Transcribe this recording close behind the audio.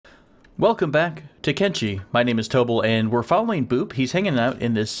Welcome back to Kenshi. My name is Tobal, and we're following Boop. He's hanging out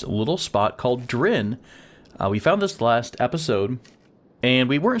in this little spot called Drin. We found this last episode, and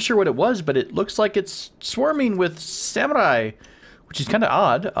we weren't sure what it was, but it looks like it's swarming with samurai, which is kind of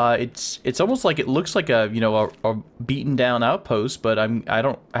odd. It's almost like it looks like a beaten down outpost, but I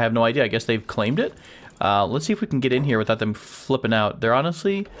have no idea. I guess they've claimed it. Let's see if we can get in here without them flipping out. They're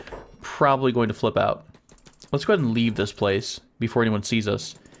honestly probably going to flip out. Let's go ahead and leave this place before anyone sees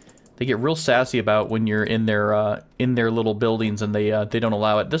us. They get real sassy about when you're in their little buildings, and they don't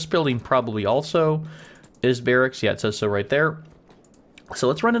allow it. This building probably also is barracks. Yeah, it says so right there. So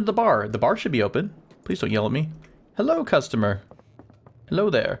let's run into the bar. The bar should be open. Please don't yell at me. Hello, customer.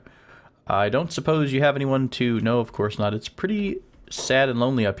 Hello there. I don't suppose you have anyone to... No, of course not. It's pretty sad and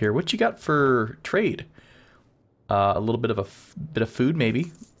lonely up here. What you got for trade? A little bit of food,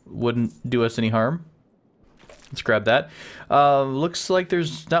 maybe. Wouldn't do us any harm. Let's grab that. Looks like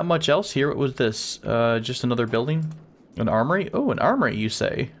there's not much else here. What was this? Just another building? An armory? Oh, an armory, you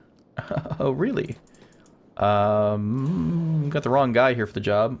say? Oh, really? Got the wrong guy here for the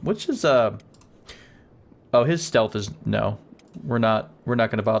job. Which is, Oh, his stealth is... No. We're not going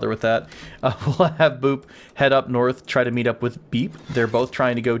to bother with that. We'll have Boop head up north, try to meet up with Beep. They're both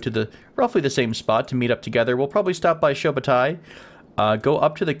trying to go to roughly the same spot to meet up together. We'll probably stop by Shobatai, go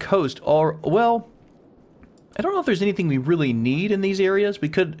up to the coast, or, well... I don't know if there's anything we really need in these areas. We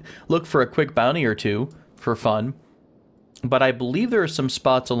could look for a quick bounty or two for fun. But I believe there are some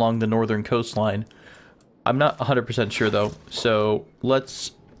spots along the northern coastline. I'm not 100% sure, though. So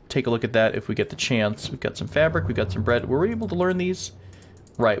let's take a look at that if we get the chance. We've got some fabric. We've got some bread. Were we able to learn these?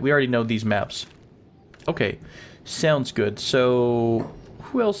 Right, we already know these maps. Okay, sounds good. So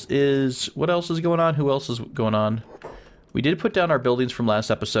what else is going on? Who else is going on? We did put down our buildings from last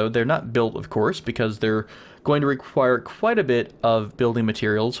episode. They're not built, of course, because they're going to require quite a bit of building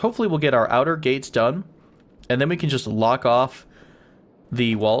materials. Hopefully we'll get our outer gates done, and then we can just lock off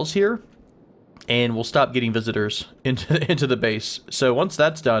the walls here, and we'll stop getting visitors into the base. So once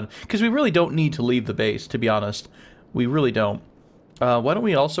that's done, because we really don't need to leave the base, to be honest. We really don't. Why don't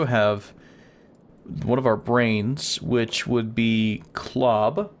we also have one of our brains, which would be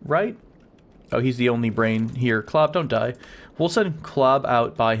Klob, right? Oh, he's the only brain here. Klob, don't die. We'll send Klob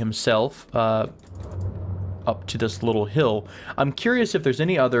out by himself up to this little hill. I'm curious if there's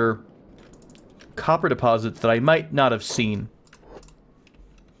any other copper deposits that I might not have seen.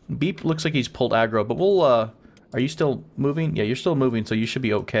 Beep looks like he's pulled aggro, but we'll... are you still moving? Yeah, you're still moving, so you should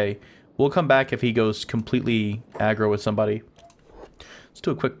be okay. We'll come back if he goes completely aggro with somebody. Let's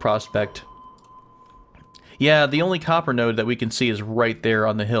do a quick prospect. Yeah, the only copper node that we can see is right there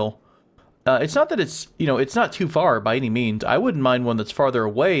on the hill. It's not that it's, it's not too far by any means. I wouldn't mind one that's farther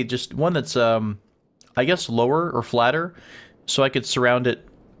away, just one that's, I guess, lower or flatter, so I could surround it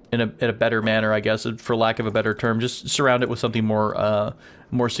in a better manner, I guess, for lack of a better term. Just surround it with something more,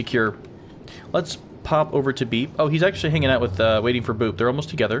 more secure. Let's pop over to Beep. Oh, he's actually hanging out with, waiting for Boop. They're almost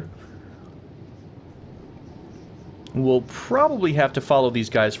together. We'll probably have to follow these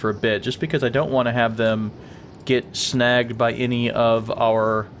guys for a bit, just because I don't want to have them get snagged by any of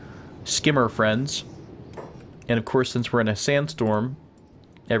our... skimmer friends. And of course, since we're in a sandstorm,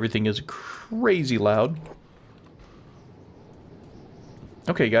 everything is crazy loud.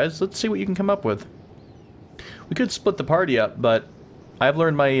 Okay guys, let's see what you can come up with. We could split the party up, but I've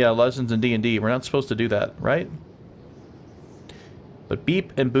learned my lessons in D&D. We're not supposed to do that, right? But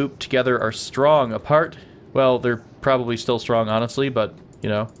Beep and Boop together are strong. Apart, well, they're probably still strong, honestly, but,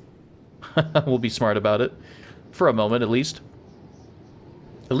 we'll be smart about it. For a moment, at least.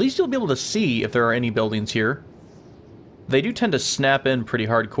 At least you'll be able to see if there are any buildings here. They do tend to snap in pretty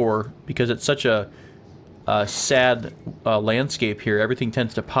hardcore because it's such a sad landscape here. Everything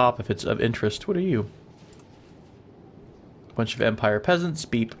tends to pop if it's of interest. What are you? Bunch of Empire peasants.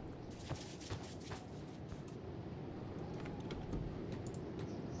 Beep.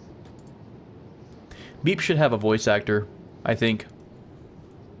 Beep should have a voice actor, I think.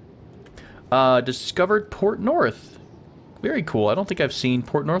 Discovered Port North. Very cool. I don't think I've seen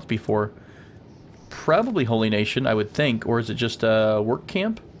Port North before. Probably Holy Nation, I would think. Or is it just a work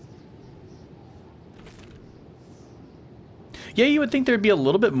camp? Yeah, you would think there'd be a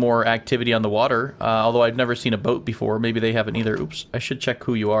little bit more activity on the water. Although I've never seen a boat before. Maybe they haven't either. Oops. I should check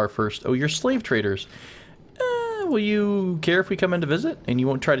who you are first. Oh, you're slave traders. Will you care if we come in to visit? And you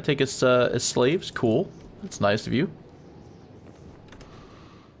won't try to take us as slaves? Cool. That's nice of you.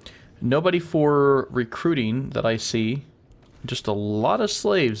 Nobody for recruiting that I see. Just a lot of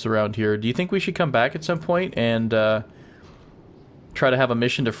slaves around here. Do you think we should come back at some point and try to have a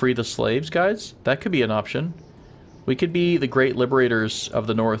mission to free the slaves, guys? That could be an option. We could be the great liberators of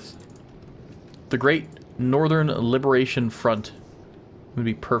the North. The Great Northern Liberation Front would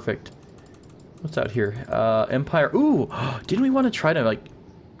be perfect. What's out here? Empire. Ooh, didn't we want to try to, like,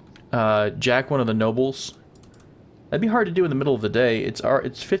 jack one of the nobles? That'd be hard to do in the middle of the day. It's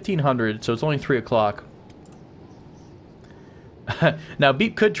 1500, so it's only 3 o'clock. Now,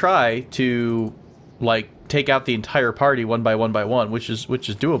 Beep could try to, like, take out the entire party one by one, which is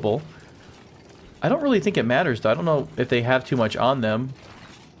doable. I don't really think it matters, though. I don't know if they have too much on them.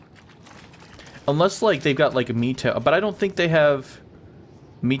 Unless, like, they've got, like, a metal... But I don't think they have...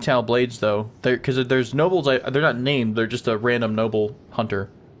 metal blades, though. Because there's nobles, they're not named, they're just a random noble hunter.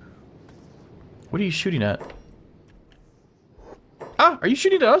 What are you shooting at? Ah! Are you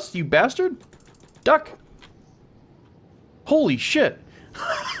shooting at us, you bastard? Duck! Holy shit!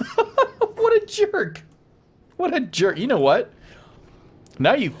 What a jerk! What a jerk. You know what?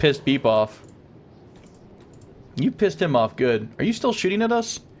 Now you've pissed Beep off. You pissed him off good. Are you still shooting at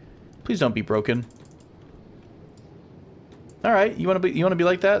us? Please don't be broken. Alright, you wanna be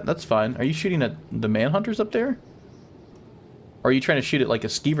like that? That's fine. Are you shooting at the manhunters up there? Or are you trying to shoot at like a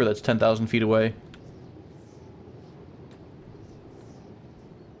skeever that's 10,000 feet away?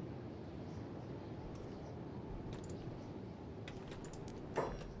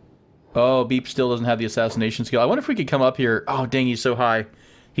 Oh, Beep still doesn't have the assassination skill. I wonder if we could come up here. Oh, dang, he's so high.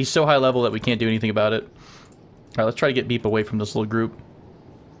 He's so high level that we can't do anything about it. Alright, let's try to get Beep away from this little group.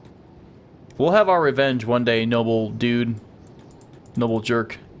 We'll have our revenge one day, noble dude. Noble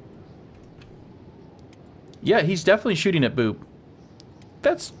jerk. Yeah, he's definitely shooting at Boop.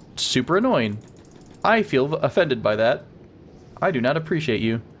 That's super annoying. I feel offended by that. I do not appreciate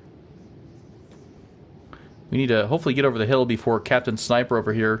you. We need to hopefully get over the hill before Captain Sniper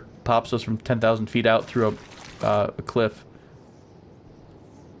over here pops us from 10,000 feet out through a cliff.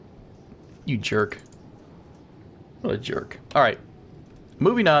 You jerk. What a jerk. Alright.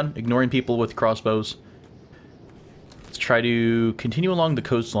 Moving on, ignoring people with crossbows. Let's try to continue along the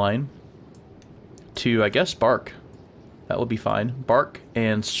coastline to, I guess, Bark. That would be fine. Bark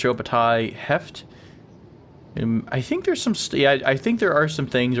and Shobatai Heft. I think there's some... yeah, I think there are some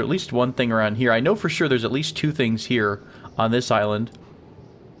things, or at least one thing around here. I know for sure there's at least 2 things here on this island.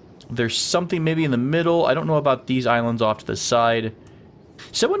 There's something maybe in the middle. I don't know about these islands off to the side.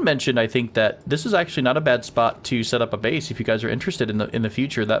 Someone mentioned, I think, that this is actually not a bad spot to set up a base if you guys are interested in the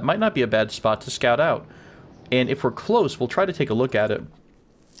future. That might not be a bad spot to scout out. And if we're close, we'll try to take a look at it.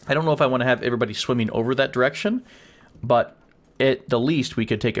 I don't know if I want to have everybody swimming over that direction, but at the least we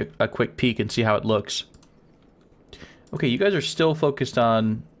could take a quick peek and see how it looks. Okay, you guys are still focused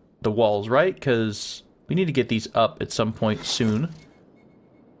on the walls, right? Because we need to get these up at some point soon.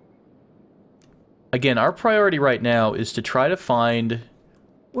 Again, our priority right now is to try to find...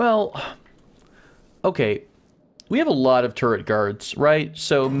 well, okay, we have a lot of turret guards, right?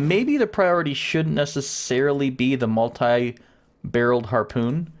 So maybe the priority shouldn't necessarily be the multi-barreled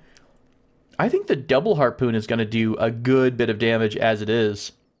harpoon. I think the double harpoon is going to do a good bit of damage as it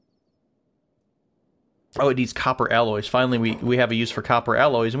is. Oh, it needs copper alloys. Finally, we have a use for copper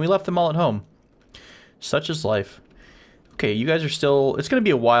alloys, and we left them all at home. Such is life. Okay, you guys are still... it's going to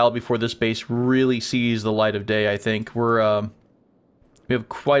be a while before this base really sees the light of day, I think. We have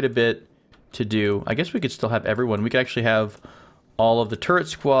quite a bit to do. I guess we could still have everyone. We could actually have all of the turret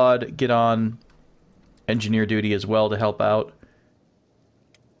squad get on engineer duty as well to help out.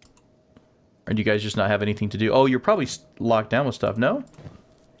 Or do you guys just not have anything to do? Oh, you're probably locked down with stuff, no?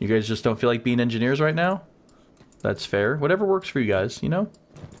 You guys just don't feel like being engineers right now? That's fair. Whatever works for you guys, you know?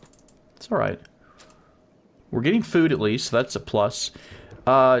 It's alright. We're getting food at least, so that's a plus.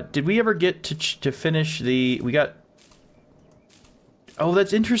 Did we ever get to finish the... we got... oh,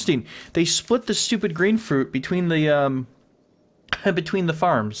 that's interesting. They split the stupid green fruit between the, between the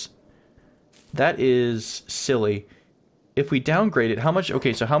farms. That is silly. If we downgrade it, how much...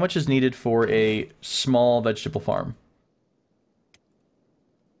 okay, so how much is needed for a small vegetable farm?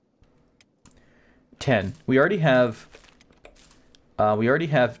 10. We already have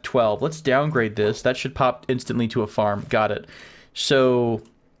 12. Let's downgrade this. That should pop instantly to a farm. Got it. So,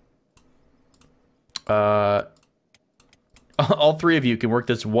 all 3 of you can work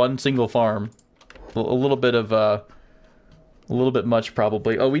this one single farm. A little bit of, a little bit much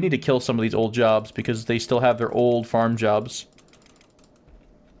probably. Oh, we need to kill some of these old jobs because they still have their old farm jobs.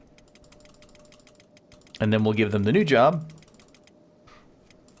 And then we'll give them the new job.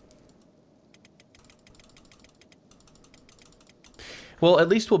 Well, at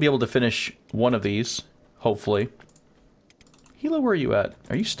least we'll be able to finish one of these, hopefully. Hilo, where are you at?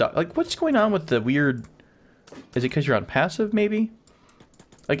 Are you stuck? Like, what's going on with the weird... is it because you're on passive, maybe?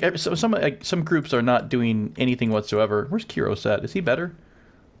 Like, some groups are not doing anything whatsoever. Where's Kiros at? Is he better?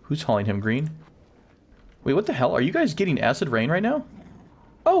 Who's hauling him green? Wait, what the hell? Are you guys getting acid rain right now?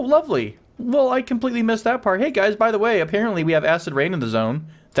 Oh, lovely. Well, I completely missed that part. Hey, guys, by the way, apparently we have acid rain in the zone.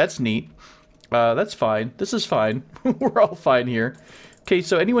 That's neat. That's fine. This is fine. We're all fine here. Okay,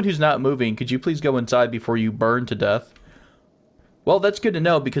 so anyone who's not moving, could you please go inside before you burn to death? Well, that's good to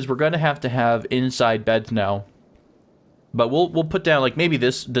know, because we're going to have inside beds now. But we'll put down, like, maybe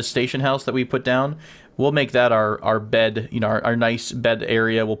this station house that we put down. We'll make that our bed, you know, our nice bed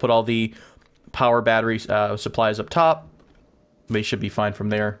area. We'll put all the power battery supplies up top. They should be fine from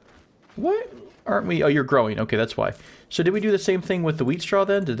there. What? Aren't we? Oh, you're growing. Okay, that's why. So did we do the same thing with the wheat straw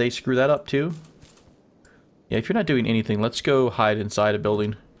then? Did they screw that up too? Yeah, if you're not doing anything, let's go hide inside a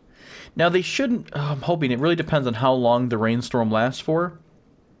building. Now they shouldn't... Oh, I'm hoping. It really depends on how long the rainstorm lasts for.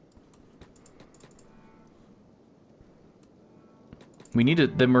 We need to...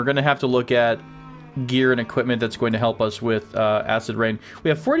 Then we're going to have to look at gear and equipment that's going to help us with acid rain. We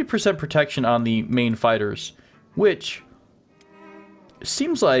have 40% protection on the main fighters, which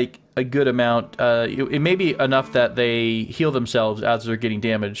seems like a good amount. It may be enough that they heal themselves as they're getting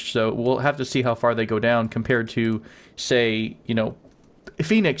damaged, so we'll have to see how far they go down compared to, say, you know,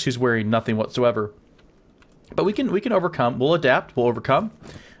 Phoenix, who's wearing nothing whatsoever. But we can overcome. We'll adapt. We'll overcome.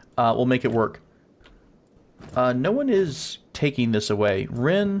 We'll make it work. No one is taking this away.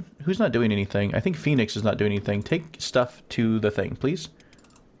 Rin, who's not doing anything? I think Phoenix is not doing anything. Take stuff to the thing, please.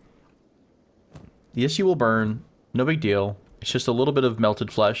 Yes, you will burn. No big deal. It's just a little bit of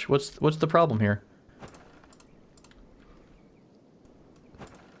melted flesh. What's the problem here?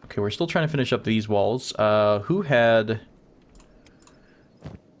 Okay, we're still trying to finish up these walls. Who had...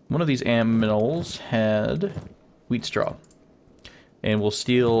 One of these aminals had wheat straw. And we'll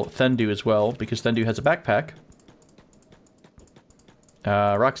steal Thendu as well, because Thendu has a backpack.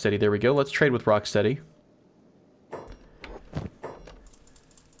 Rocksteady, there we go. Let's trade with Rocksteady.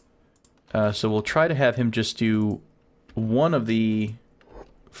 So we'll try to have him just do one of the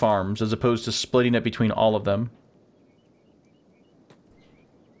farms, as opposed to splitting it between all of them.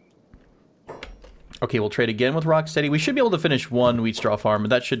 Okay, we'll trade again with Rocksteady. We should be able to finish one wheat straw farm,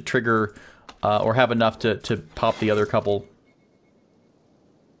 and that should trigger, or have enough to pop the other couple.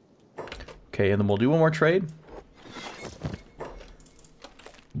 Okay, and then we'll do one more trade.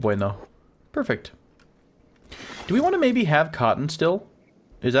 Bueno. Perfect. Do we want to maybe have cotton still?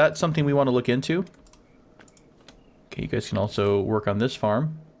 Is that something we want to look into? Okay, you guys can also work on this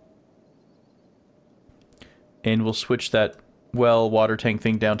farm. And we'll switch that well water tank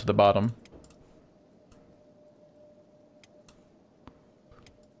thing down to the bottom.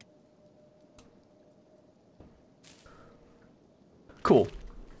 Cool.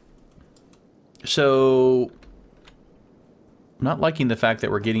 So, I'm not liking the fact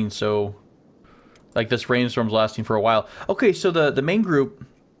that we're getting so... Like, this rainstorm's lasting for a while. Okay, so the main group...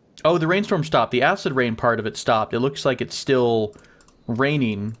 Oh, the rainstorm stopped. The acid rain part of it stopped. It looks like it's still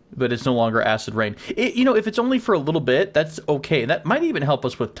raining, but it's no longer acid rain. You know, if it's only for a little bit, that's okay. That might even help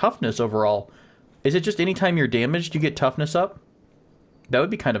us with toughness overall. Is it just anytime you're damaged, you get toughness up? That would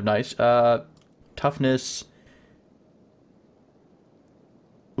be kind of nice. Toughness...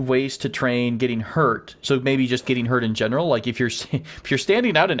 ways to train getting hurt. So maybe just getting hurt in general. Like if you're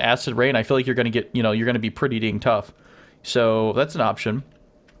standing out in acid rain, I feel like you're going to get, you know, you're going to be pretty dang tough. So that's an option.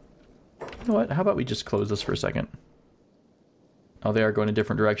 You know what? How about we just close this for a second? Oh, they are going a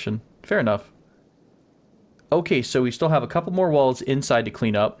different direction. Fair enough. Okay, so we still have a couple more walls inside to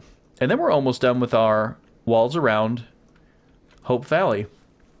clean up. And then we're almost done with our walls around Hope Valley.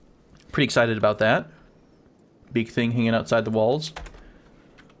 Pretty excited about that. Big thing hanging outside the walls.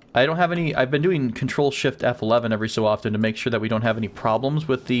 I don't have any... I've been doing Control-Shift F11 every so often to make sure that we don't have any problems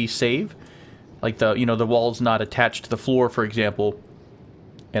with the save. Like the, you know, the wall's not attached to the floor, for example.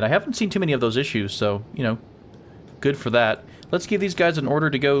 And I haven't seen too many of those issues, so, you know, good for that. Let's give these guys an order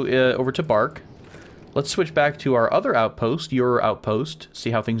to go over to Bark. Let's switch back to our other outpost, your outpost,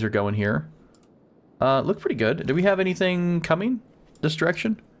 see how things are going here. Look pretty good. Do we have anything coming this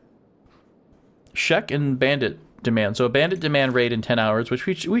direction? Shek and Bandit demand. So a bandit demand raid in 10 hours, which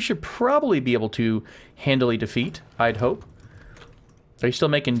we should probably be able to handily defeat, I'd hope. Are you still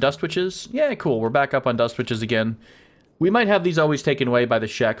making dust witches? Yeah, cool. We're back up on dust witches again. We might have these always taken away by the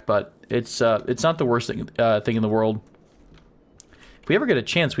Shek, but it's not the worst thing in the world. If we ever get a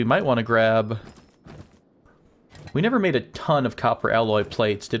chance, we might want to grab... We never made a ton of copper alloy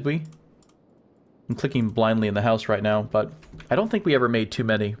plates, did we? I'm clicking blindly in the house right now, but I don't think we ever made too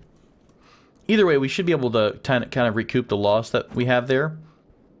many. Either way, we should be able to kind of recoup the loss that we have there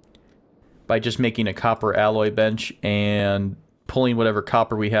by just making a copper alloy bench and pulling whatever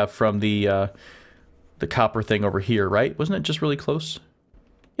copper we have from the copper thing over here, right? Wasn't it just really close?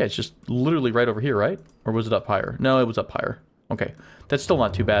 Yeah, it's just literally right over here, right? Or was it up higher? No, it was up higher. Okay, that's still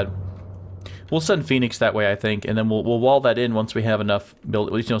not too bad. We'll send Phoenix that way, I think, and then we'll wall that in once we have enough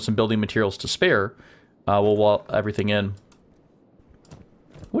at least, you know, some building materials to spare. We'll wall everything in.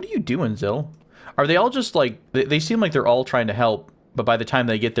 What are you doing, Zill? Are they all just like they seem like they're all trying to help, but by the time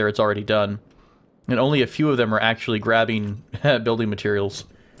they get there, it's already done, and only a few of them are actually grabbing building materials.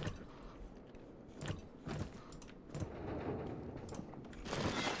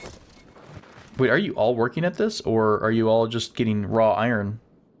 Wait, are you all working at this, or are you all just getting raw iron?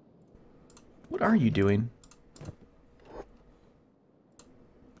 What are you doing?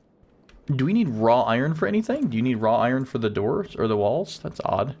 Do we need raw iron for anything? Do you need raw iron for the doors or the walls? That's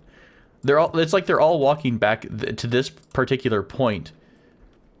odd. They're all, it's like they're all walking back to this particular point.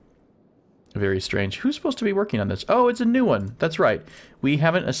 Very strange. Who's supposed to be working on this? Oh, it's a new one. That's right. We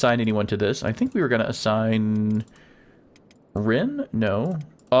haven't assigned anyone to this. I think we were going to assign Rin? No.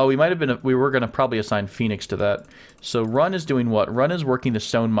 Oh, we might have been, we were going to probably assign Phoenix to that. So Run is doing what? Run is working the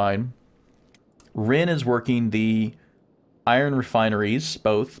stone mine. Rin is working the iron refineries,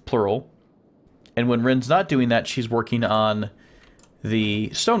 both, plural. And when Rin's not doing that, she's working on the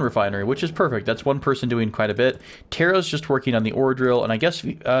stone refinery, which is perfect. That's one person doing quite a bit. Tara's just working on the ore drill, and I guess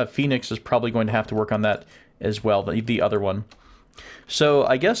Phoenix is probably going to have to work on that as well, the other one. So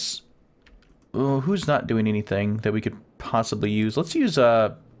I guess, who's not doing anything that we could possibly use? Let's use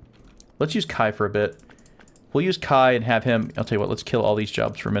Kai for a bit. We'll use Kai and have him, I'll tell you what, let's kill all these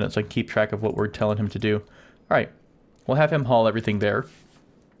jobs for a minute so I can keep track of what we're telling him to do. Alright, we'll have him haul everything there.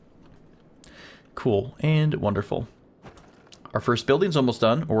 Cool and wonderful. Our first building's almost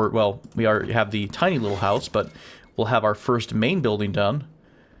done, or, well, we already have the tiny little house, but we'll have our first main building done.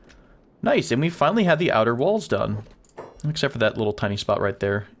 Nice, and we finally have the outer walls done. Except for that little tiny spot right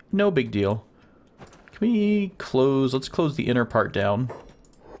there. No big deal. Can we close, let's close the inner part down.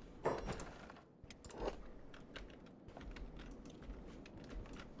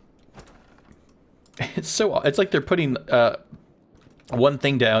 It's like they're putting one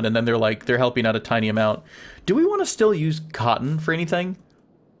thing down and then they're helping out a tiny amount. Do we want to still use cotton for anything?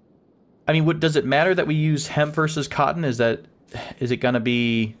 I mean, does it matter that we use hemp versus cotton? Is it gonna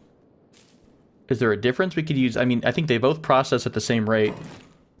be, is there a difference we could use? I mean, I think they both process at the same rate.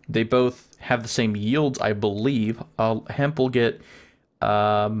 They both have the same yields, I believe. Hemp will get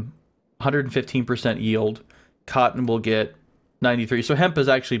 115% yield. Cotton will get 93. So hemp is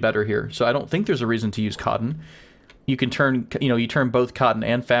actually better here. So I don't think there's a reason to use cotton. You can turn, you turn both cotton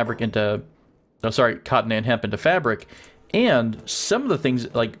and fabric into, cotton and hemp into fabric. And some of the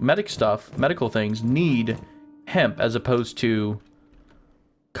things, like medical things, need hemp as opposed to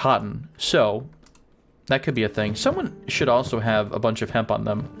cotton. So that could be a thing. Someone should also have a bunch of hemp on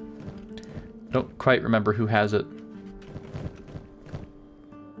them. I don't quite remember who has it.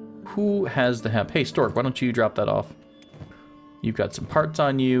 Who has the hemp? Hey, Stork, why don't you drop that off? You've got some parts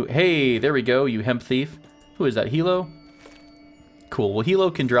on you. Hey, there we go, you hemp thief. Who is that, Hilo? Cool, well,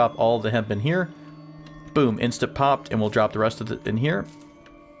 Hilo can drop all the hemp in here. Boom, instant popped, and we'll drop the rest of it in here.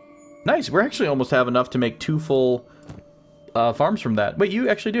 Nice, we're actually almost have enough to make 2 full farms from that. Wait, you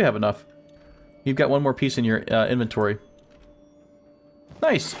actually do have enough. You've got 1 more piece in your inventory.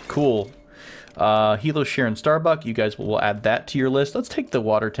 Nice, cool. Hilo, Sharon, Starbuck, you guys will add that to your list. Let's take the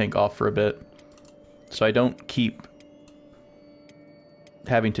water tank off for a bit, so I don't keep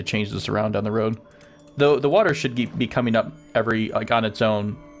having to change this around down the road. Though the water should be coming up on its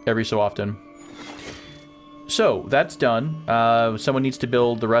own every so often. So that's done. Someone needs to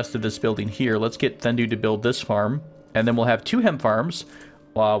build the rest of this building here. Let's get Thendu to build this farm, and then we'll have 2 hemp farms,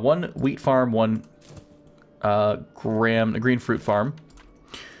 1 wheat farm, 1 green fruit farm.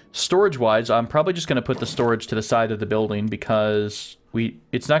 Storage wise, I'm probably just going to put the storage to the side of the building because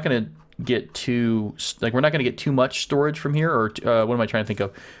it's not going to get too, like, we're not going to get too much storage from here, or what am I trying to think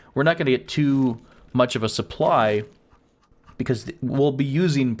of? We're not going to get too much of a supply because we'll be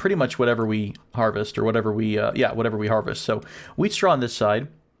using pretty much whatever we harvest, or whatever we harvest. So wheat straw on this side,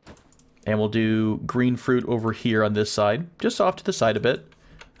 and we'll do green fruit over here on this side, just off to the side a bit,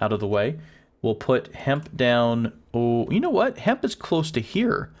 out of the way. We'll put hemp down. Oh, you know what? Hemp is close to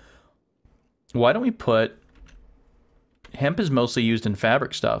here. Why don't we put, hemp is mostly used in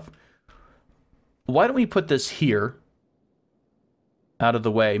fabric stuff. Why don't we put this here, out of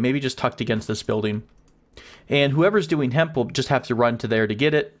the way, maybe just tucked against this building. And whoever's doing hemp will just have to run to there to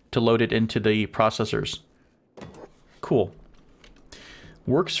get it, to load it into the processors. Cool.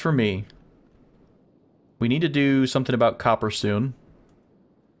 Works for me. We need to do something about copper soon.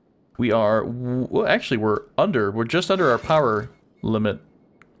 We are, well, actually we're just under our power limit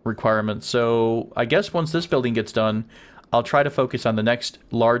requirement. So I guess once this building gets done, I'll try to focus on the next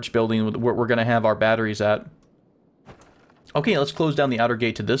large building where we're going to have our batteries at. Okay, let's close down the outer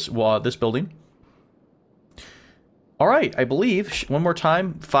gate to this building. All right, I believe, one more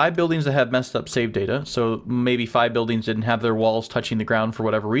time, 5 buildings that have messed up save data. So maybe 5 buildings didn't have their walls touching the ground for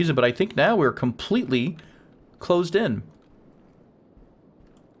whatever reason, but I think now we're completely closed in.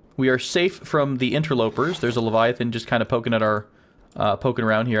 We are safe from the interlopers. There's a Leviathan just kind of poking at our, poking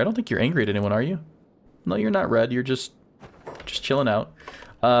around here. I don't think you're angry at anyone, are you? No, you're not red. You're just chilling out.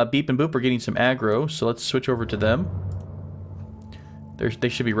 Beep and Boop are getting some aggro, so let's switch over to them. They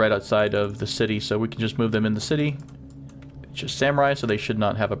should be right outside of the city, so we can just move them in the city. It's just samurai, so they should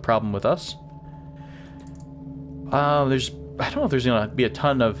not have a problem with us. I don't know if there's gonna be a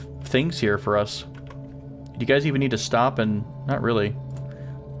ton of things here for us. Do you guys even need to stop? And not really.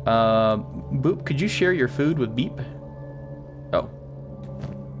 Boop, could you share your food with Beep? Oh.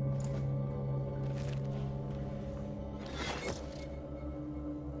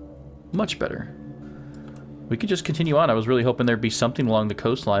 Much better. We could just continue on. I was really hoping there'd be something along the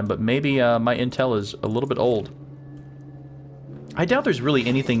coastline, but maybe my intel is a little bit old. I doubt there's really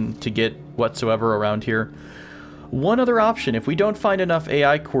anything to get whatsoever around here. One other option, if we don't find enough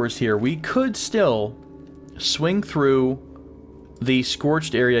AI cores here, we could still swing through the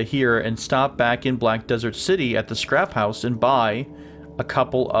scorched area here and stop back in Black Desert City at the scrap house and buy a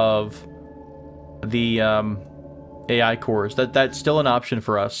couple of the AI cores. That's still an option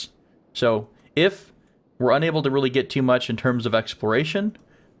for us. So if we're unable to really get too much in terms of exploration,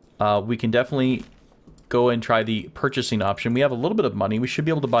 we can definitely go and try the purchasing option. We have a little bit of money. We should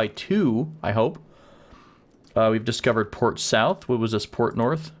be able to buy 2, I hope. We've discovered Port South. What was this? Port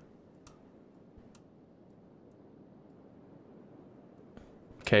North?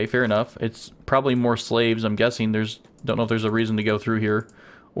 Okay, fair enough. It's probably more slaves, I'm guessing. Don't know if there's a reason to go through here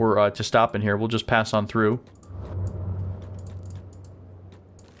or to stop in here. We'll just pass on through.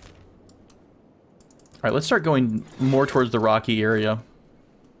 Alright, let's start going more towards the rocky area.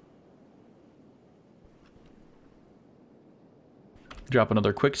 Drop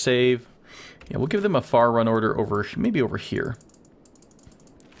another quick save. Yeah, we'll give them a far run order over, maybe over here.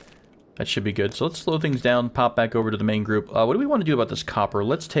 That should be good. So let's slow things down, pop back over to the main group. What do we want to do about this copper?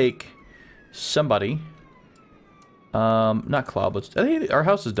 Let's take somebody. Not Cloud. Hey, our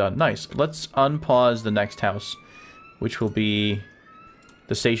house is done. Nice. Let's unpause the next house, which will be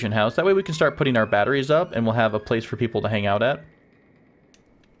the station house. That way we can start putting our batteries up, and we'll have a place for people to hang out at.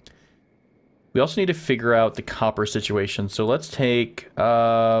 We also need to figure out the copper situation. So let's take,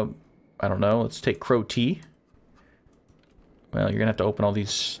 I don't know, let's take Crow T. Well, you're going to have to open all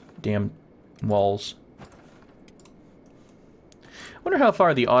these damn walls. I wonder how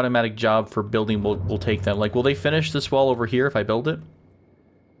far the automatic job for building will take them. Like, will they finish this wall over here if I build it?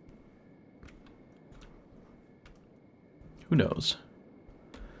 Who knows?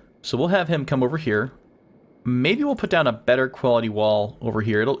 So we'll have him come over here. Maybe we'll put down a better quality wall over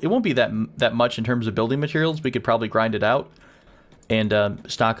here. It won't be that much in terms of building materials. We could probably grind it out and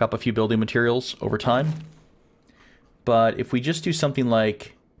stock up a few building materials over time. But if we just do something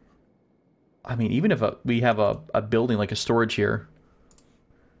like, I mean, even if we have a building like a storage here,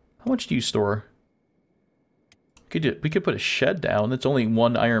 how much do you store? We could put a shed down. That's only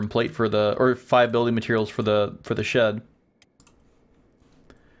 1 iron plate for the, or 5 building materials for the shed.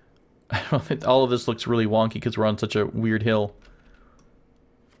 I don't think all of this looks really wonky because we're on such a weird hill.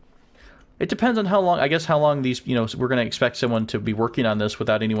 It depends on how long, I guess how long these, you know, we're going to expect someone to be working on this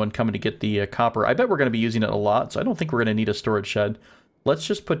without anyone coming to get the copper. I bet we're going to be using it a lot, so I don't think we're going to need a storage shed. Let's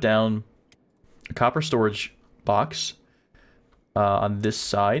just put down a copper storage box on this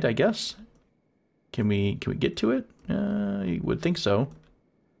side, I guess. Can we get to it? You would think so.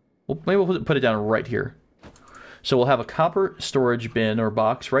 Well, maybe we'll put it down right here. So we'll have a copper storage bin or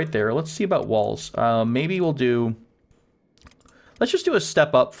box right there. Let's see about walls. Maybe we'll do... Let's just do a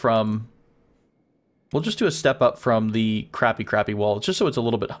step up from... We'll just do a step up from the crappy wall, just so it's a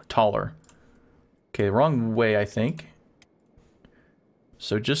little bit taller. Okay, wrong way, I think.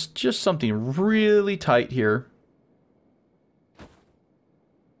 So just something really tight here.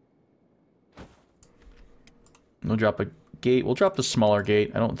 We'll drop a gate. We'll drop the smaller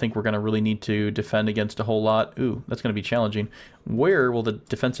gate. I don't think we're going to really need to defend against a whole lot. Ooh, that's going to be challenging. Where will the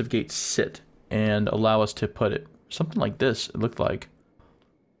defensive gate sit and allow us to put it? Something like this, it looked like.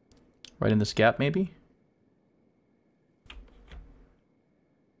 Right in this gap, maybe?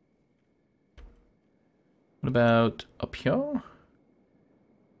 What about up here?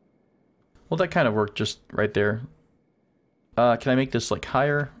 Well, that kind of worked just right there. Can I make this like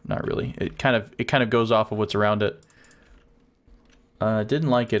higher? Not really. It kind of goes off of what's around it. Didn't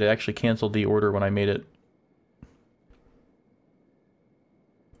like it. It actually canceled the order when I made it.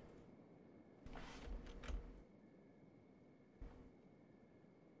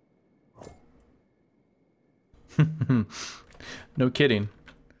 No kidding.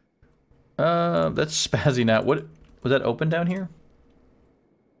 That's spazzing out. What was that open down here?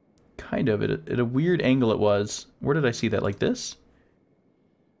 Kind of. At a weird angle it was. Where did I see that? Like this?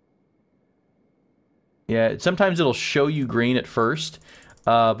 Yeah, sometimes it'll show you green at first,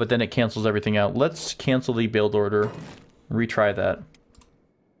 but then it cancels everything out. Let's cancel the build order. Retry that.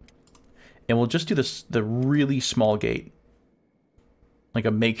 And we'll just do this the really small gate. Like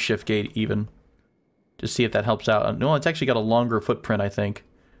a makeshift gate even. To see if that helps out. No, it's actually got a longer footprint, I think.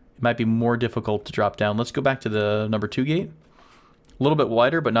 It might be more difficult to drop down. Let's go back to the number 2 gate. A little bit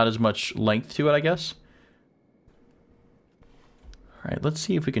wider, but not as much length to it, I guess. Alright, let's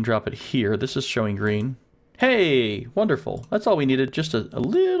see if we can drop it here. This is showing green. Hey! Wonderful. That's all we needed. Just a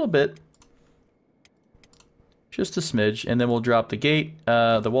little bit. Just a smidge. And then we'll drop the gate.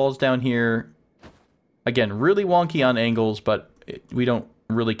 The walls down here. Again, really wonky on angles, but we don't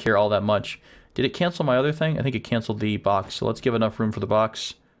really care all that much. Did it cancel my other thing? I think it canceled the box. So let's give enough room for the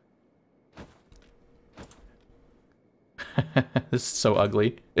box. This is so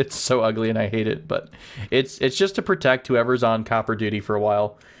ugly. It's so ugly and I hate it, but it's just to protect whoever's on copper duty for a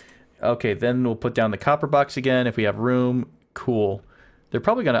while. Okay, then we'll put down the copper box again if we have room. Cool. They're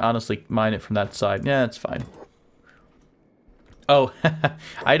probably going to honestly mine it from that side. Yeah, it's fine. Oh,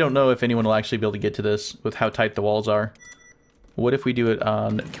 I don't know if anyone will actually be able to get to this with how tight the walls are. What if we do it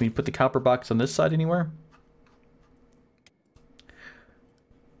on... Can we put the copper box on this side anywhere?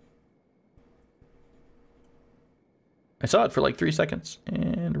 I saw it for like 3 seconds.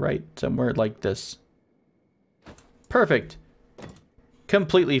 And right somewhere like this. Perfect.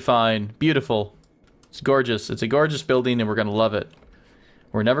 Completely fine. Beautiful. It's gorgeous. It's a gorgeous building and we're going to love it.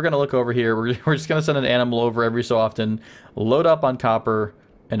 We're never going to look over here. We're just going to send an animal over every so often. Load up on copper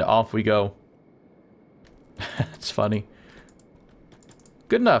and off we go. It's funny.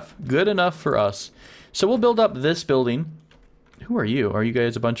 Good enough. Good enough for us. So we'll build up this building. Who are you? Are you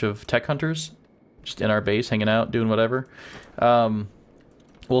guys a bunch of tech hunters? Just in our base, hanging out, doing whatever.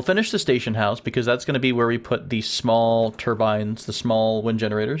 We'll finish the station house because that's going to be where we put the small turbines, the small wind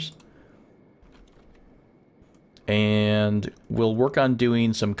generators. And we'll work on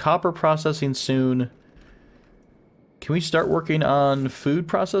doing some copper processing soon. Can we start working on food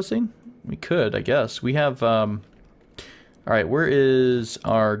processing? We could, I guess. We have... Alright, where is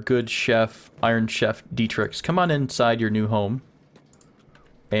our good chef, Iron Chef Dietrich? Come on inside your new home.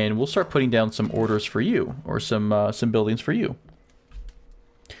 And we'll start putting down some orders for you, or some buildings for you.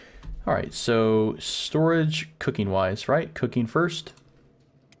 All right, so storage, cooking-wise, right? Cooking first.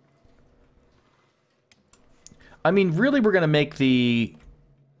 I mean, really, we're going to make the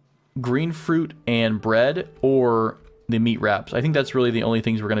green fruit and bread, or the meat wraps. I think that's really the only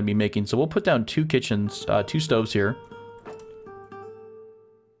things we're going to be making. So we'll put down 2 kitchens, 2 stoves here.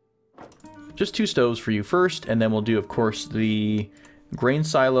 Just 2 stoves for you first, and then we'll do, of course, the... grain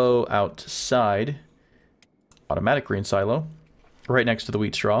silo outside. Automatic grain silo. Right next to the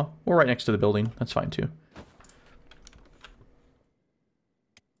wheat straw. Or right next to the building. That's fine too.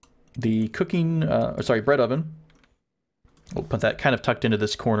 The cooking... bread oven. We'll put that kind of tucked into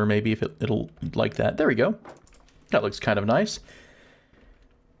this corner maybe if it'll like that. There we go. That looks kind of nice.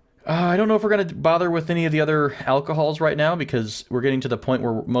 I don't know if we're going to bother with any of the other alcohols right now because we're getting to the point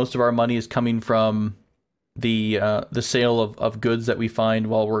where most of our money is coming from... the sale of goods that we find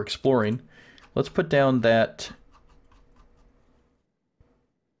while we're exploring. Let's put down that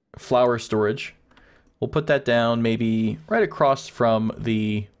flour storage. We'll put that down maybe right across from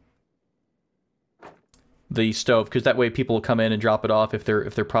the stove, because that way people will come in and drop it off if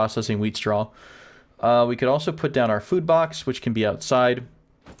they're processing wheat straw. We could also put down our food box, which can be outside.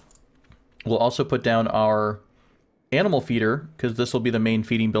 We'll also put down our animal feeder, because this will be the main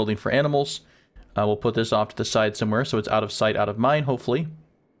feeding building for animals. We'll put this off to the side somewhere, so it's out of sight, out of mind, hopefully.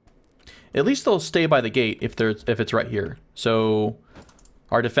 At least they'll stay by the gate if it's right here. So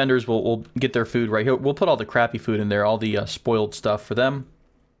our defenders will get their food right here. We'll put all the crappy food in there, all the spoiled stuff for them.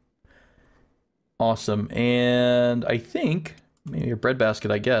 Awesome. And I think, maybe a bread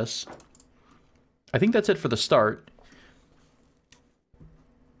basket, I guess. I think that's it for the start.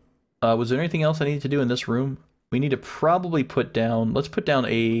 Was there anything else I needed to do in this room? We need to probably put down, let's put down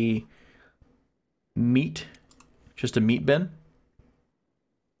a... meat, just a meat bin.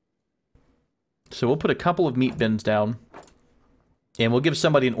 So we'll put a couple of meat bins down and we'll give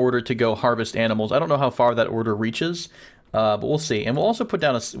somebody an order to go harvest animals. I don't know how far that order reaches, but we'll see. And we'll also put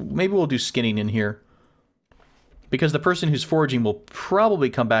down maybe we'll do skinning in here because the person who's foraging will probably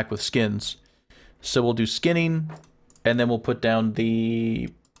come back with skins. So we'll do skinning and then we'll put down the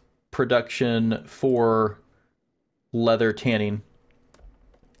production for leather tanning.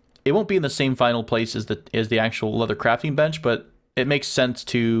 It won't be in the same final place as the actual leather crafting bench, but it makes sense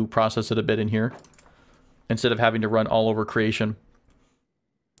to process it a bit in here instead of having to run all over creation.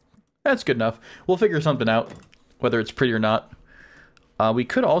 That's good enough. We'll figure something out, whether it's pretty or not. We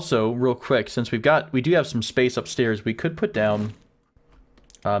could also, real quick, since we do have some space upstairs, we could put down,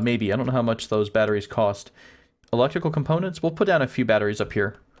 maybe, I don't know how much those batteries cost. Electrical components, we'll put down a few batteries up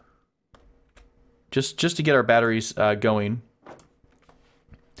here. Just to get our batteries going.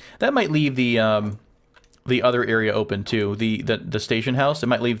 That might leave the other area open too, the station house. It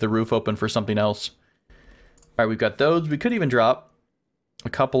might leave the roof open for something else. All right, we've got those. We could even drop a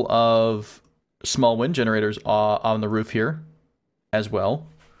couple of small wind generators on the roof here as well.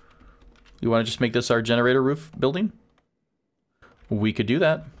 You want to just make this our generator roof building? We could do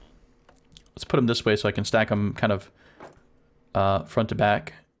that. Let's put them this way so I can stack them kind of front to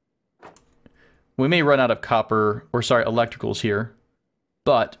back. We may run out of copper, or sorry, electricals here.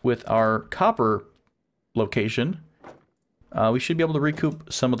 But with our copper location, we should be able to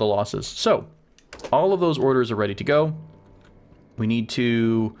recoup some of the losses. So, all of those orders are ready to go. We need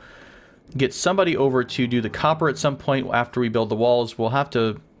to get somebody over to do the copper at some point after we build the walls. We'll have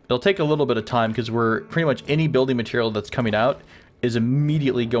to... It'll take a little bit of time because we're pretty much any building material that's coming out is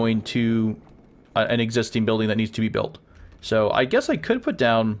immediately going to an existing building that needs to be built. So I guess I could put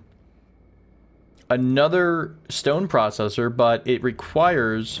down another stone processor, but it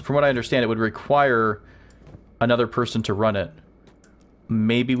requires, from what I understand, it would require another person to run it.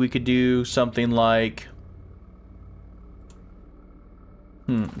 Maybe we could do something like...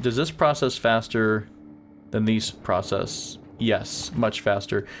 does this process faster than these process? Yes, much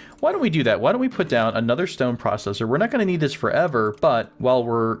faster. Why don't we do that? Why don't we put down another stone processor? We're not going to need this forever, but while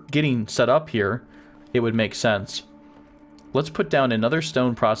we're getting set up here, it would make sense. Let's put down another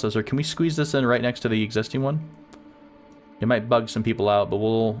stone processor. Can we squeeze this in right next to the existing one? It might bug some people out, but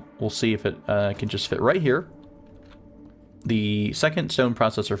we'll see if it can just fit right here. The second stone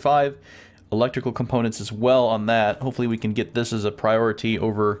processor 5. Electrical components as well on that. Hopefully we can get this as a priority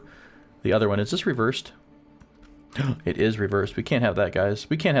over the other one. Is this reversed? It is reversed. We can't have that, guys.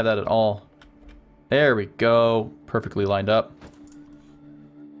 We can't have that at all. There we go. Perfectly lined up.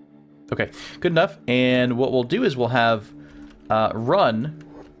 Okay, good enough. And what we'll do is we'll have Run.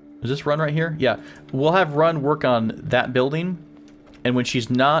 Is this Run right here? Yeah. We'll have Run work on that building. And when she's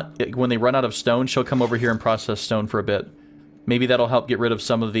not, when they run out of stone, she'll come over here and process stone for a bit. Maybe that'll help get rid of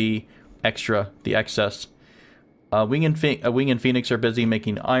some of the excess. Wing and Phoenix are busy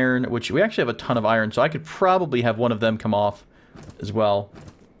making iron, which we actually have a ton of iron, so I could probably have one of them come off as well.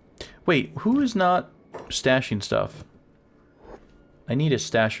 Wait, who is not stashing stuff? I need a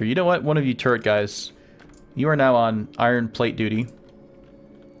stasher. You know what? One of you turret guys, you are now on iron plate duty.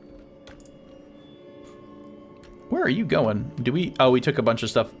 Where are you going? Oh, we took a bunch of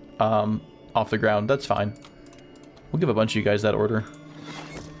stuff off the ground. That's fine. We'll give a bunch of you guys that order.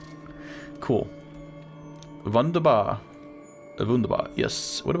 Cool. Wunderbar. Wunderbar.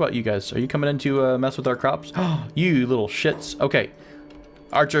 Yes. What about you guys? Are you coming in to mess with our crops? Oh, you little shits. Okay.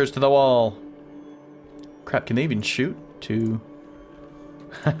 Archers to the wall. Crap, can they even shoot? This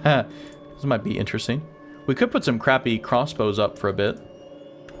might be interesting. We could put some crappy crossbows up for a bit.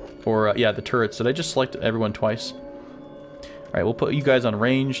 Or, yeah, the turrets. Did I just select everyone twice? Alright, we'll put you guys on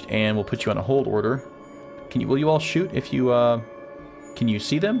ranged, and we'll put you on a hold order. Will you all shoot if you, can you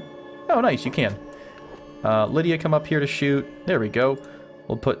see them? Oh, nice, you can. Lydia, come up here to shoot. There we go.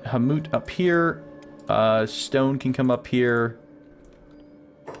 We'll put Hamut up here. Stone can come up here.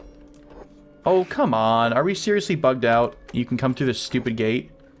 Oh, come on. Are we seriously bugged out? You can come through this stupid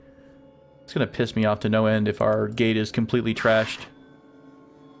gate? It's gonna piss me off to no end if our gate is completely trashed.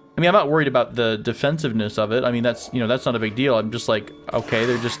 I mean, I'm not worried about the defensiveness of it. I mean, that's, you know, that's not a big deal. I'm just like, okay,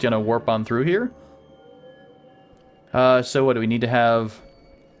 they're just gonna warp on through here. So what do we need to have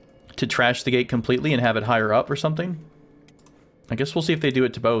to trash the gate completely and have it higher up or something? I guess we'll see if they do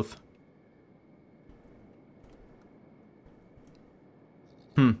it to both.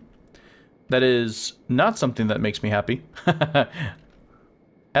 That is not something that makes me happy. At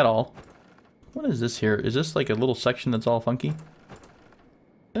all. What is this here? Is this like a little section that's all funky?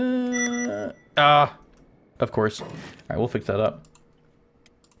 Of course. Alright, we'll fix that up.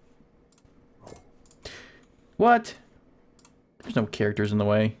 What? There's no characters in the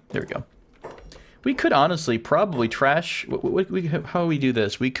way. There we go. We could honestly probably trash... how do we do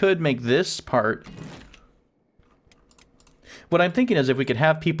this? We could make this part... What I'm thinking is if we could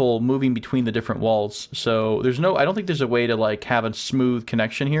have people moving between the different walls. So there's no... I don't think there's a way to like have a smooth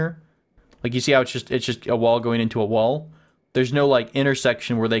connection here. Like you see how it's just a wall going into a wall? There's no like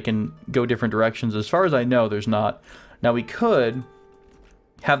intersection where they can go different directions. As far as I know, there's not. Now we could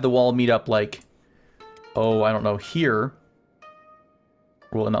have the wall meet up like, oh, I don't know, here.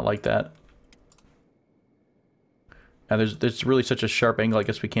 Well, not like that. And there's really such a sharp angle, I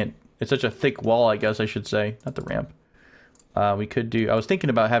guess we can't... It's such a thick wall, I guess I should say. Not the ramp. We could do... I was thinking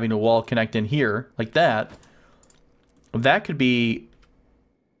about having a wall connect in here, like that. That could be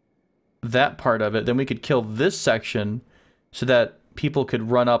that part of it. Then we could kill this section so that people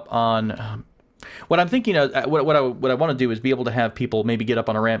could run up on... what I'm thinking of... What I want to do is be able to have people maybe get up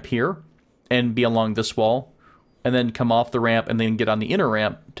on a ramp here and be along this wall. And then come off the ramp and then get on the inner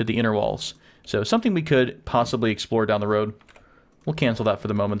ramp to the inner walls. So something we could possibly explore down the road. We'll cancel that for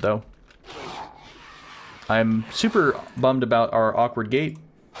the moment, though. I'm super bummed about our awkward gate.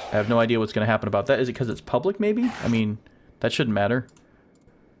 I have no idea what's going to happen about that. Is it because it's public, maybe? I mean, that shouldn't matter.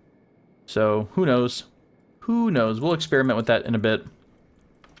 So, who knows? Who knows? We'll experiment with that in a bit.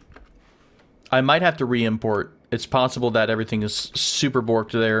 I might have to re-import. It's possible that everything is super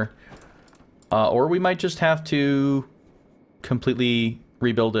borked there. Or we might just have to completely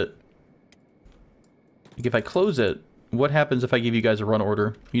rebuild it. Like if I close it, what happens if I give you guys a run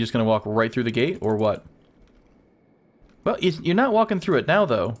order? You just gonna walk right through the gate, or what? Well, you're not walking through it now,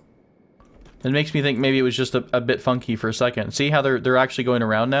 though. It makes me think maybe it was just a bit funky for a second. See how they're actually going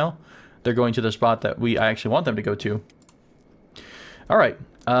around now? They're going to the spot that I actually want them to go to. All right,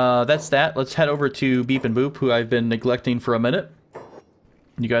 that's that. Let's head over to Beep and Boop, who I've been neglecting for a minute.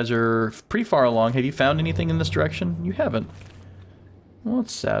 You guys are pretty far along. Have you found anything in this direction? You haven't. Well,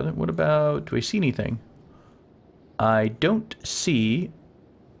 that's sad. What about... do I see anything? I don't see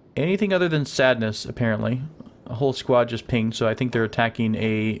anything other than sadness, apparently. A whole squad just pinged, so I think they're attacking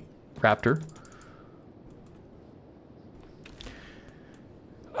a raptor.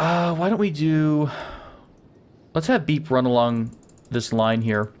 Why don't we do... let's have Beep run along this line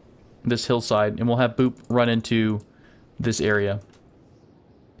here, this hillside, and we'll have Boop run into this area.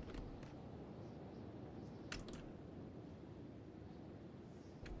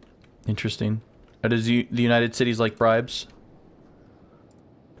 Interesting. Does the United Cities like bribes?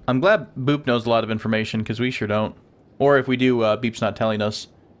 I'm glad Boop knows a lot of information, because we sure don't. Or if we do, Beep's not telling us.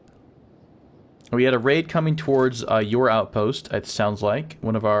 We had a raid coming towards your outpost, it sounds like.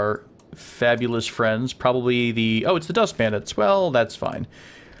 One of our fabulous friends. Probably the... oh, it's the Dust Bandits. Well, that's fine.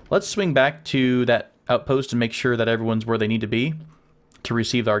 Let's swing back to that outpost and make sure that everyone's where they need to be to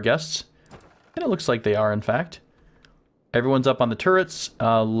receive our guests. And it looks like they are, in fact. Everyone's up on the turrets.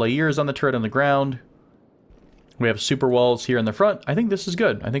 Lair is on the turret on the ground. We have super walls here in the front. I think this is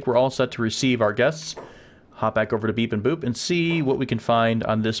good. I think we're all set to receive our guests. Hop back over to Beep and Boop and see what we can find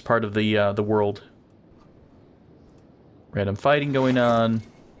on this part of the world. Random fighting going on.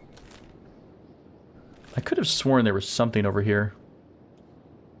 I could have sworn there was something over here.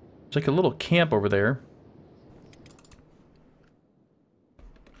 There's like a little camp over there.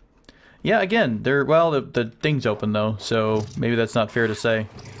 Yeah, again, they're... well, the thing's open, though, so maybe that's not fair to say.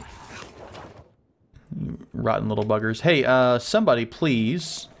 Rotten little buggers. Hey, somebody,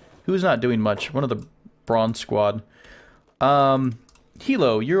 please. Who's not doing much? One of the Bronze Squad.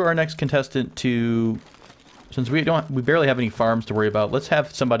 Hilo, you're our next contestant to... since we barely have any farms to worry about, let's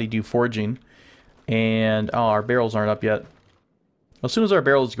have somebody do foraging. And, oh, our barrels aren't up yet. As soon as our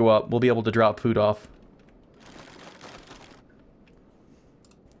barrels go up, we'll be able to drop food off.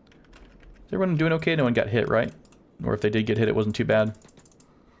 Is everyone doing okay? No one got hit, right? Or if they did get hit, it wasn't too bad.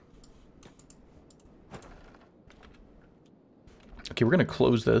 Okay, we're going to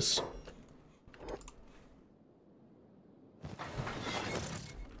close this.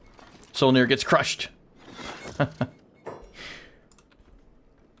 Solnir gets crushed. Do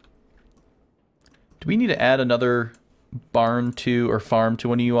we need to add another barn to, or farm to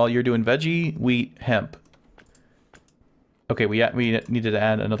one of you all? You're doing veggie, wheat, hemp. Okay, we needed to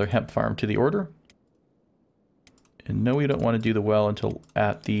add another hemp farm to the order. And no, we don't want to do the well until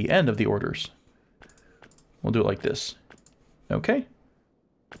at the end of the orders. We'll do it like this. Okay.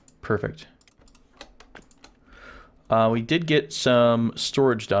 Perfect. We did get some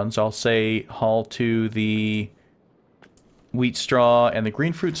storage done, so I'll say haul to the wheat straw and the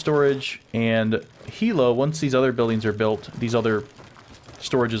green fruit storage. And Hilo, once these other buildings are built, these other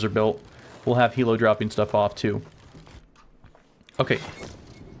storages are built, we'll have Hilo dropping stuff off too. Okay.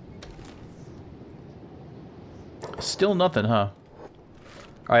 Still nothing, huh?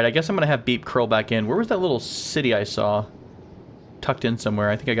 Alright, I guess I'm going to have Beep curl back in. Where was that little city I saw? Tucked in somewhere.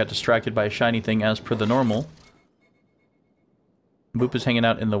 I think I got distracted by a shiny thing as per the normal. Boop is hanging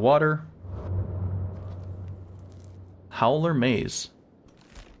out in the water. Howler Maze.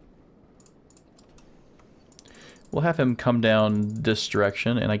 We'll have him come down this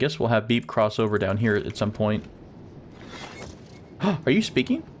direction, and I guess we'll have Beep cross over down here at some point. Are you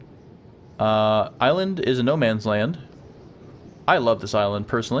speaking? Island is a no man's land. I love this island,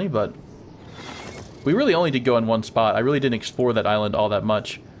 personally, but we really only did go in one spot. I really didn't explore that island all that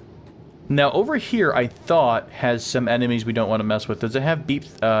much. Now, over here, I thought, has some enemies we don't want to mess with. Does it have beep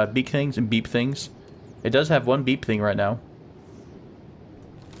things and beep things? It does have one beep thing right now.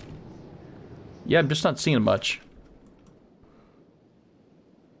 Yeah, I'm just not seeing much.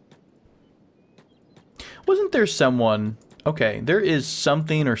 Wasn't there someone... Okay, there is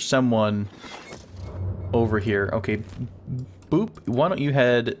something or someone over here. Okay, Boop, why don't you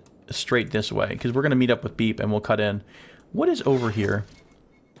head straight this way? Because we're going to meet up with Beep and we'll cut in. What is over here?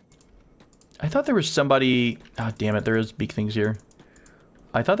 I thought there was somebody... Ah, damn it, there is beak things here.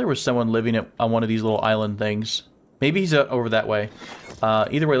 I thought there was someone living on one of these little island things. Maybe he's over that way.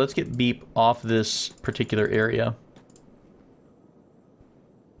 Either way, let's get Beep off this particular area.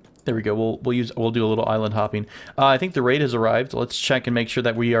 There we go. We'll do a little island hopping. I think the raid has arrived. Let's check and make sure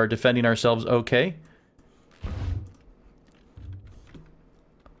that we are defending ourselves okay.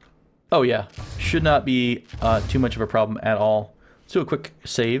 Oh yeah, should not be too much of a problem at all. Let's do a quick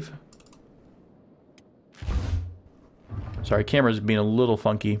save. Sorry, camera's being a little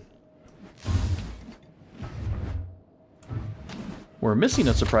funky. We're missing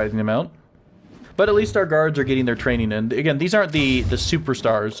a surprising amount. But at least our guards are getting their training in. Again, these aren't the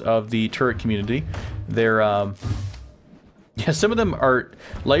superstars of the turret community. They're, yeah, some of them are...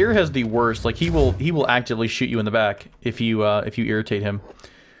 Lair has the worst. Like, he will actively shoot you in the back if you irritate him.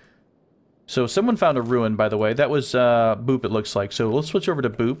 So someone found a ruin, by the way. That was Boop, it looks like. So let's switch over to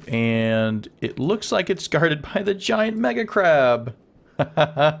Boop, and it looks like it's guarded by the giant mega crab.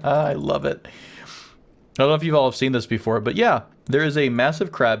 I love it. I don't know if you've all seen this before, but yeah, there is a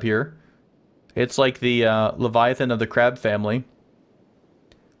massive crab here. It's like the Leviathan of the crab family.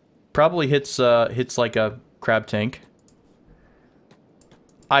 Probably hits like a crab tank.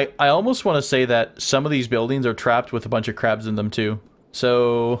 I almost want to say that some of these buildings are trapped with a bunch of crabs in them too.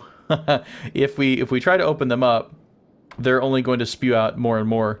 So if we try to open them up, they're only going to spew out more and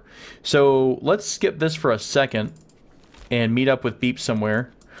more. So let's skip this for a second and meet up with Beep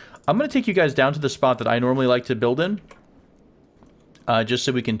somewhere. I'm going to take you guys down to the spot that I normally like to build in. Just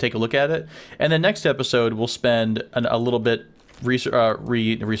so we can take a look at it. And then next episode, we'll spend a little bit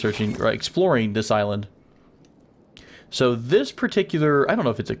exploring this island. So this particular, I don't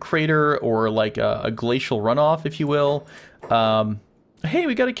know if it's a crater or like a glacial runoff, if you will. Hey,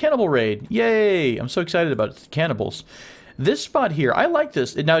 we got a cannibal raid. Yay! I'm so excited about it. It's the cannibals. This spot here, I like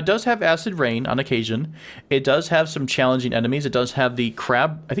this. Now, it does have acid rain on occasion. It does have some challenging enemies. It does have the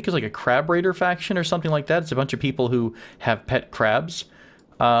crab, I think it's like a crab raider faction or something like that. It's a bunch of people who have pet crabs.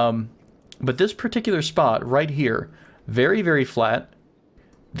 But this particular spot right here, very, very flat.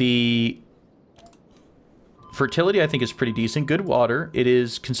 The fertility, I think, is pretty decent. Good water. It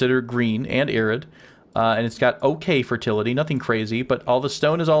is considered green and arid. And it's got okay fertility, nothing crazy, but all the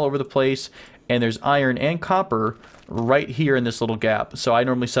stone is all over the place, and there's iron and copper right here in this little gap. So I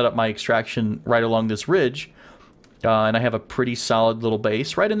normally set up my extraction right along this ridge, and I have a pretty solid little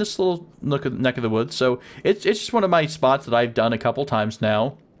base right in this little neck of the woods. So it's just one of my spots that I've done a couple times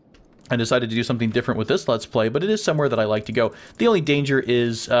now. I decided to do something different with this Let's Play, but it is somewhere that I like to go. The only danger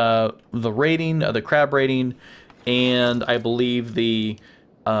is the raiding, the crab raiding, and I believe the...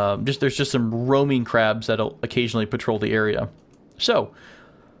 there's just some roaming crabs that'll occasionally patrol the area. So,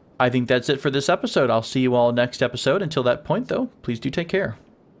 I think that's it for this episode. I'll see you all next episode. Until that point, though, please do take care.